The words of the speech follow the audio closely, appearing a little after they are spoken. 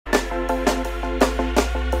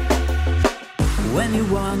when you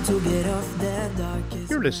want to get off that darkest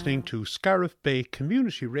You're listening to Scariff Bay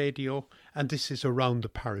Community Radio, and this is Around the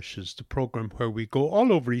Parishes, the programme where we go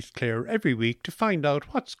all over East Clare every week to find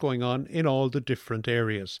out what's going on in all the different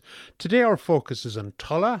areas. Today our focus is on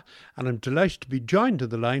Tulla, and I'm delighted to be joined on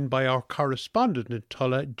the line by our correspondent in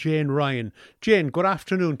Tulla, Jane Ryan. Jane, good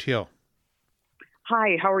afternoon to you.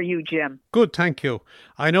 Hi, how are you, Jim? Good, thank you.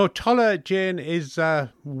 I know Tulla, Jane, is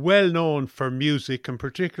well known for music and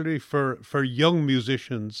particularly for young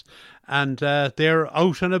musicians, and they're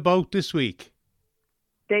out and about this week.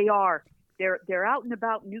 They are. They're out and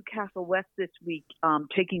about Newcastle West this week,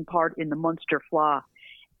 taking part in the Munster Fleadh,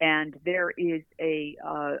 and there is a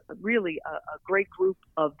great group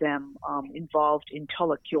of them involved in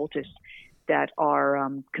Tulla Cultus that are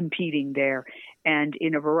competing there, and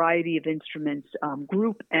in a variety of instruments,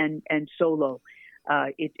 group and solo.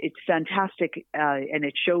 It's fantastic, and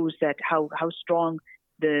it shows that how strong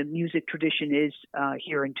the music tradition is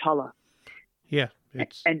here in Tulla. Yeah,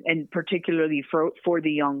 and particularly for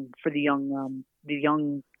the young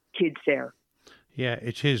kids there. Yeah,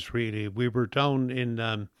 it is really. We were down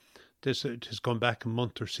in this. It has gone back a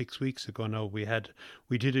month or 6 weeks ago now. We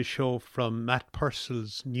did a show from Matt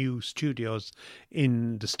Purcell's new studios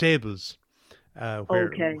in the Stables,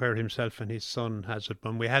 where himself and his son has it.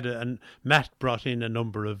 And we had and Matt brought in a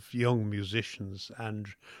number of young musicians, and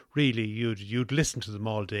really you'd listen to them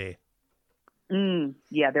all day.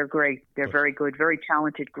 Yeah, they're great. They're very good, very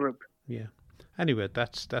talented group. Yeah. Anyway,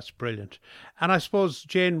 that's brilliant. And I suppose,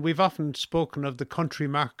 Jane, we've often spoken of the country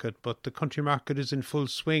market, but the country market is in full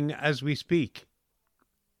swing as we speak.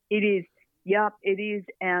 It is. Yep, it is.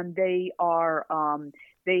 And they are,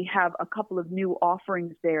 they have a couple of new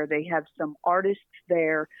offerings there. They have some artists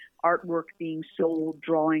there, artwork being sold,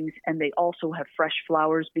 drawings, and they also have fresh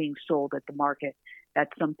flowers being sold at the market.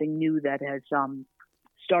 That's something new that has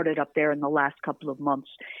started up there in the last couple of months.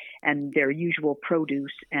 And their usual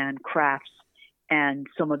produce and crafts, and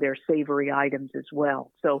some of their savory items as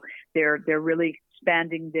well. So they're really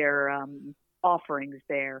expanding their offerings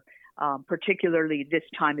there, particularly this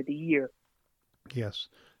time of the year. Yes.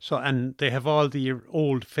 So, and they have all the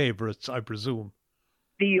old favourites, I presume.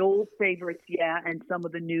 The old favorites, yeah, and some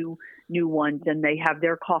of the new ones, and they have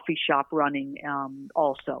their coffee shop running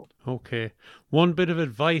also. Okay. One bit of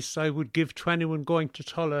advice I would give to anyone going to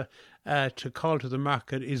Tulla to call to the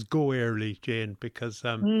market is go early, Jane, because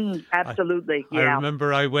absolutely, I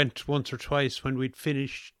remember I went once or twice when we'd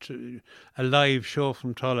finished a live show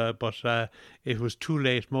from Tulla, but it was too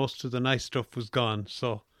late. Most of the nice stuff was gone,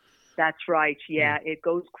 so... That's right. Yeah, it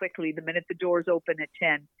goes quickly. The minute the doors open at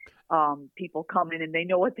 10, people come in and they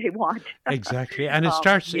know what they want. Exactly. And it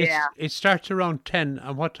starts it starts around 10.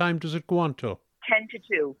 And what time does it go on to? 10 to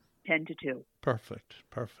 2. 10 to 2. Perfect.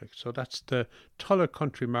 So that's the Tulla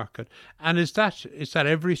Country Market. And is that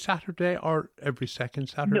every Saturday or every second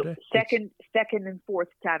Saturday? No, second and fourth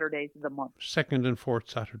Saturdays of the month. Second and fourth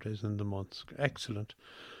Saturdays in the month. Excellent.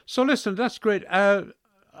 So listen, that's great.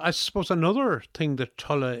 I suppose another thing that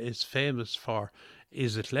Tulla is famous for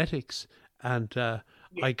is athletics, and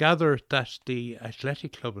I gather that the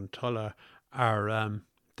athletic club in Tulla are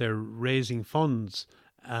they're raising funds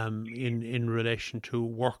in relation to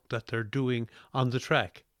work that they're doing on the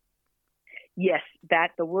track. Yes,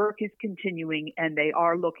 that the work is continuing, and they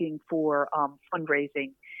are looking for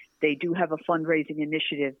fundraising. They do have a fundraising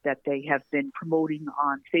initiative that they have been promoting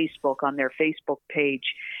on Facebook, on their Facebook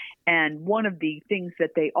page. And one of the things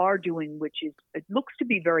that they are doing, which is, it looks to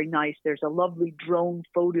be very nice, there's a lovely drone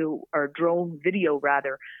video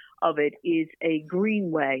of it, is a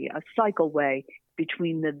greenway, a cycleway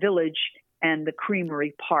between the village and the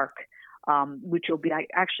Creamery Park, which will be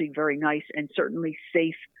actually very nice and certainly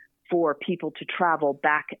safe for people to travel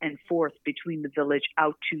back and forth between the village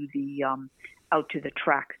out to the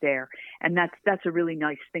track there. And that's a really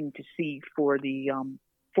nice thing to see for the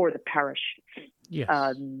parish. Yes.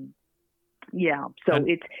 So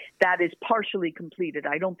that is partially completed.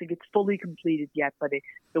 I don't think it's fully completed yet, but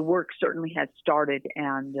the work certainly has started,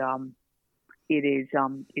 and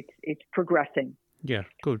it's progressing. Yeah,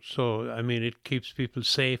 good. So I mean, it keeps people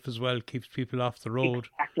safe as well, keeps people off the road.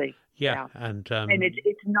 Exactly. Yeah. And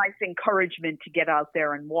it's nice encouragement to get out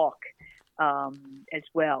there and walk as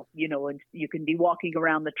well. You know, and you can be walking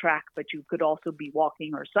around the track, but you could also be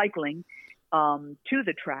walking or cycling to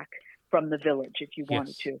the track from the village if you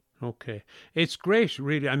wanted to. Okay. It's great,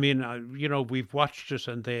 really. I mean, we've watched it,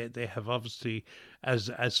 and they have obviously,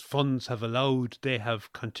 as funds have allowed, they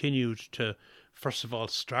have continued to, first of all,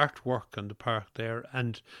 start work on the park there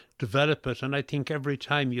and develop it. And I think every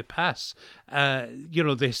time you pass,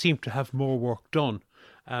 they seem to have more work done.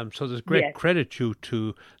 So there's great Yes. credit due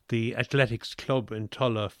to the athletics club in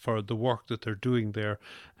Tulla for the work that they're doing there.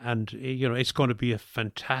 And, it's going to be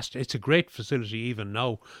it's a great facility even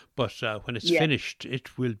now, but when it's Yes. finished,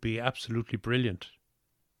 it will be absolutely brilliant.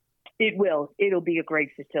 It will. It'll be a great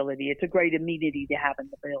facility. It's a great amenity to have in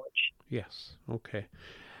the village. Yes, okay.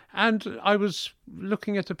 And I was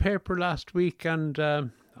looking at the paper last week, and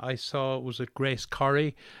I saw, was it Grace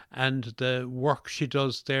Corrie, and the work she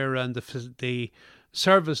does there, and the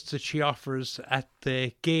service that she offers at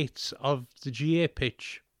the gates of the GA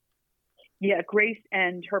pitch. Yeah, Grace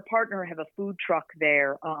and her partner have a food truck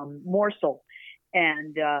there, Morsel,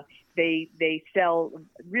 and they sell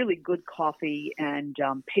really good coffee and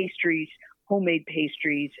pastries, homemade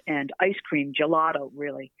pastries, and ice cream, gelato,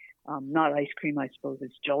 really. Not ice cream, I suppose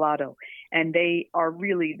it's gelato, and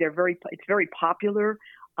it's very popular.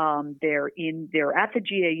 They're at the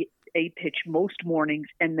GA pitch most mornings,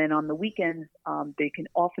 and then on the weekends they can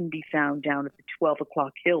often be found down at the 12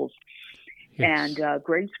 o'clock hills. Yes. And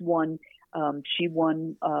Grace won. She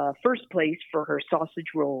won first place for her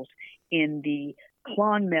sausage rolls in the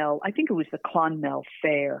Clonmel. I think it was the Clonmel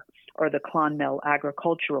Fair or the Clonmel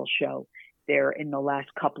Agricultural Show there in the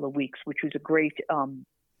last couple of weeks, which was a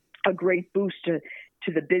great boost to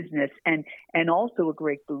the business, and also a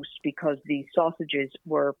great boost because the sausage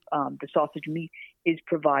meat is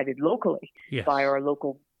provided locally Yes. by our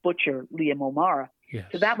local butcher, Liam O'Mara. Yes.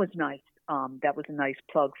 So that was nice. That was a nice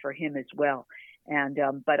plug for him as well. And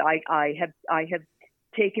but I have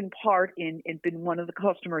taken part in been one of the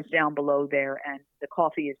customers down below there, and the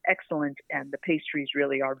coffee is excellent, and the pastries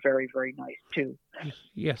really are very, very nice too.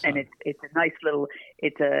 Yes. And it's a nice little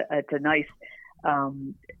it's a nice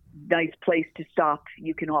place to stop.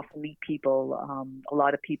 You can often meet people. A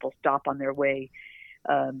lot of people stop on their way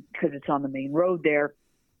because it's on the main road there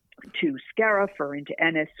to Scariff or into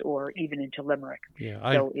Ennis or even into Limerick. Yeah,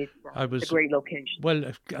 so it's a great location. Well,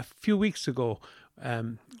 a few weeks ago,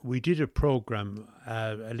 we did a program,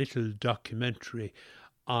 a little documentary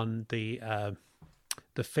on the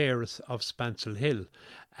fairs of Spancil Hill,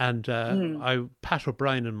 and Pat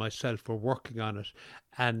O'Brien and myself were working on it.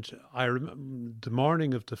 And I remember the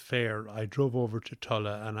morning of the fair, I drove over to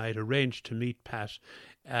Tulla, and I had arranged to meet Pat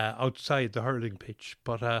outside the hurling pitch.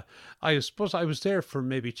 But I suppose I was there for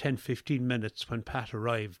maybe 10-15 minutes when Pat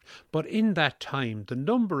arrived. But in that time, the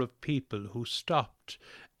number of people who stopped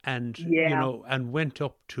and and went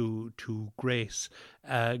up to Grace,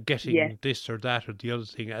 getting this or that or the other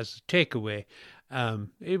thing as a takeaway.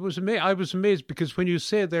 It was I was amazed, because when you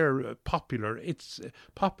say they're popular, it's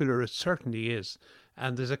popular. It certainly is,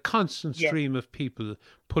 and there's a constant stream of people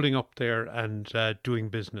pulling up there and doing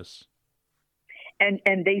business. And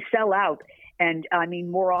they sell out. And I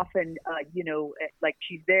mean, more often, like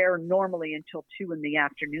she's there normally until 2 in the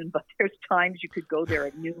afternoon, but there's times you could go there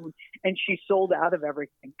at noon and she's sold out of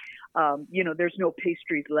everything. There's no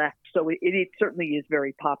pastries left. So it certainly is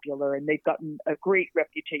very popular, and they've gotten a great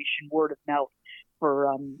reputation, word of mouth, for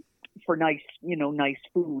nice, nice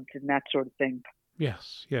foods and that sort of thing.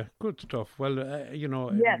 Yes, yeah, good stuff. Well,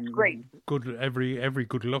 yes, great. Good, every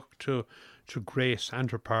good luck to Grace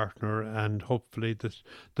and her partner, and hopefully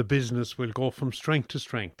the business will go from strength to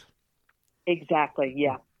strength. Exactly,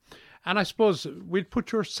 yeah. And I suppose we'll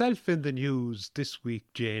put yourself in the news this week,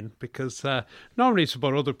 Jane, because normally it's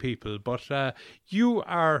about other people, but you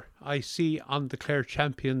are, I see, on the Clare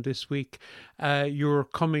Champion this week. You're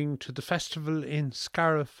coming to the festival in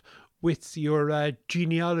Scariff with your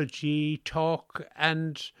genealogy talk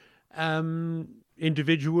and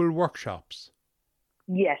individual workshops.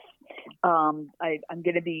 Yes. I'm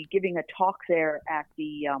going to be giving a talk there at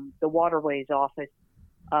the Waterways office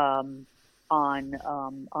on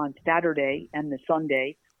Saturday and the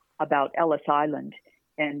Sunday about Ellis Island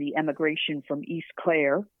and the emigration from East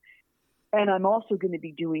Clare. And I'm also going to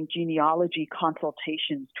be doing genealogy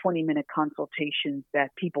consultations, 20-minute consultations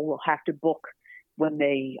that people will have to book when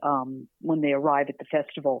they arrive at the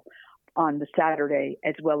festival on the Saturday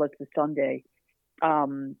as well as the Sunday.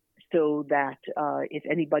 So that if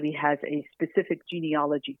anybody has a specific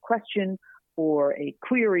genealogy question or a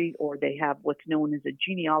query, or they have what's known as a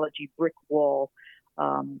genealogy brick wall,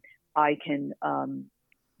 I can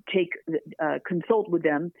consult with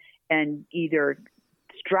them and either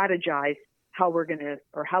strategize how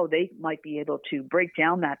how they might be able to break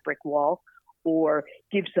down that brick wall, or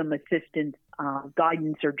give some assistance,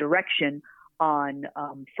 guidance, or direction on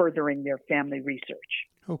furthering their family research.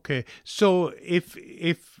 Okay, so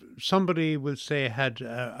if somebody, will say, had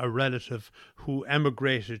a relative who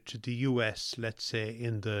emigrated to the US, let's say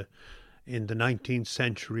in the 19th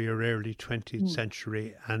century or early 20th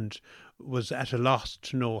century, and was at a loss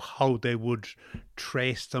to know how they would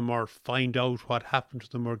trace them or find out what happened to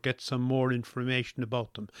them or get some more information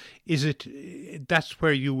about them. Is it that's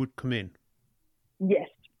where you would come in? Yes,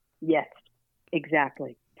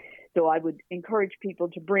 exactly. So I would encourage people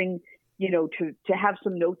to bring, to have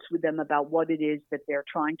some notes with them about what it is that they're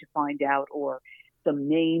trying to find out, or some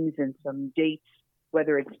names and some dates,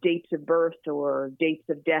 whether it's dates of birth or dates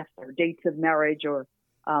of death or dates of marriage, or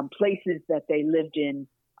places that they lived in,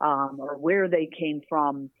 or where they came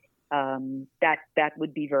from. That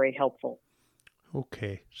would be very helpful.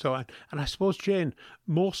 Okay. So, and I suppose, Jane,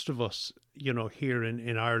 most of us, here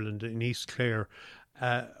in Ireland, in East Clare,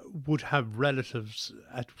 would have relatives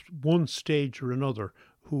at one stage or another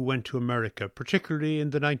who went to America, particularly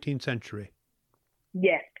in the 19th century.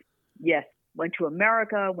 Yes. Went to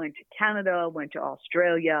America, went to Canada, went to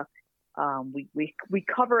Australia. We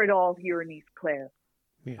cover it all here in East Clare.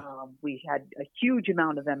 Yeah. We had a huge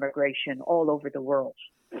amount of emigration all over the world.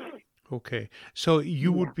 Okay. So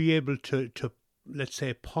you would be able to, let's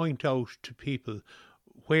say, point out to people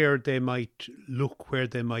where they might look, where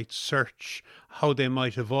they might search, how they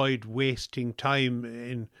might avoid wasting time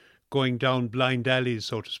in going down blind alleys,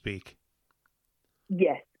 so to speak.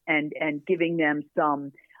 Yes, and giving them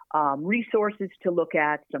some resources to look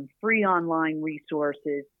at, some free online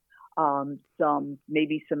resources,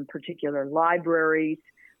 maybe some particular libraries.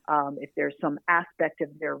 If there's some aspect of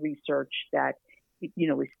their research that is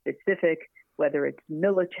specific, whether it's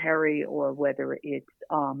military or whether it's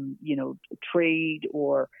trade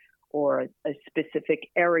or a specific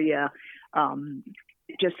area,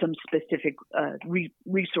 just some specific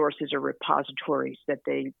resources or repositories that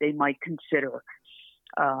they might consider,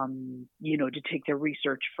 to take their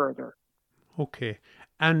research further. Okay.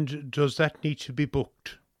 And does that need to be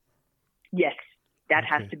booked? Yes, that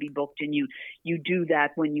has to be booked, and you do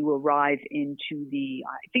that when you arrive into the.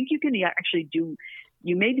 I think you can actually do.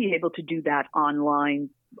 You may be able to do that online,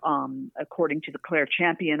 according to the Clare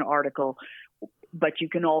Champion article, but you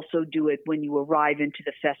can also do it when you arrive into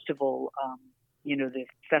the festival. The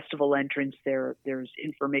festival entrance there. There's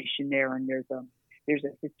information there, and there's a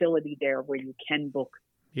facility there where you can book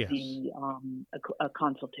a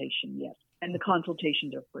consultation. Yes, and the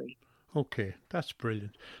consultations are free. Okay, that's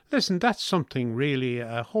brilliant. Listen, that's something really,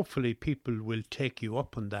 hopefully people will take you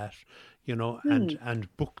up on that,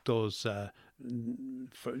 and book those,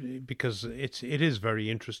 because it is very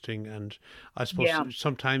interesting. And I suppose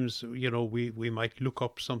sometimes, we might look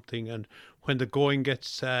up something, and when the going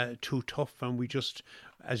gets too tough and we just,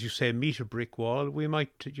 as you say, meet a brick wall, we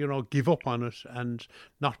might, give up on it and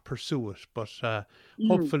not pursue it. But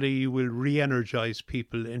hopefully you will re-energize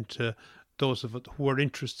people into those of us who are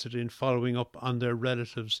interested in following up on their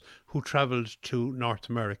relatives who travelled to North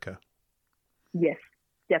America. Yes,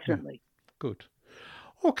 definitely. Yeah. Good.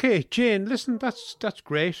 Okay, Jane, listen, that's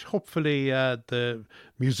great. Hopefully the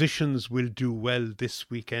musicians will do well this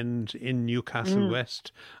weekend in Newcastle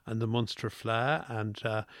West and the Munster Fleadh.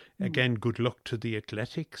 And again, good luck to the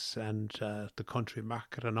athletics and the country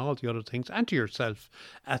market and all the other things, and to yourself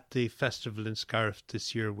at the festival in Scariff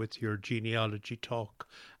this year with your genealogy talk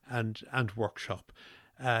and workshop.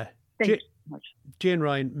 Thank you so much. Jane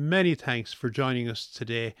Ryan, many thanks for joining us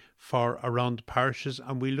today for Around the Parishes,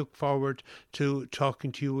 and we look forward to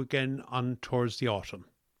talking to you again towards the autumn.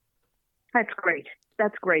 That's great.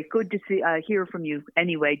 Good to hear from you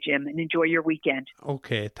anyway, Jim, and enjoy your weekend.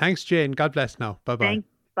 Okay. Thanks, Jane. God bless now. Bye-bye. Thanks.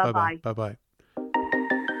 Bye-bye. Bye-bye.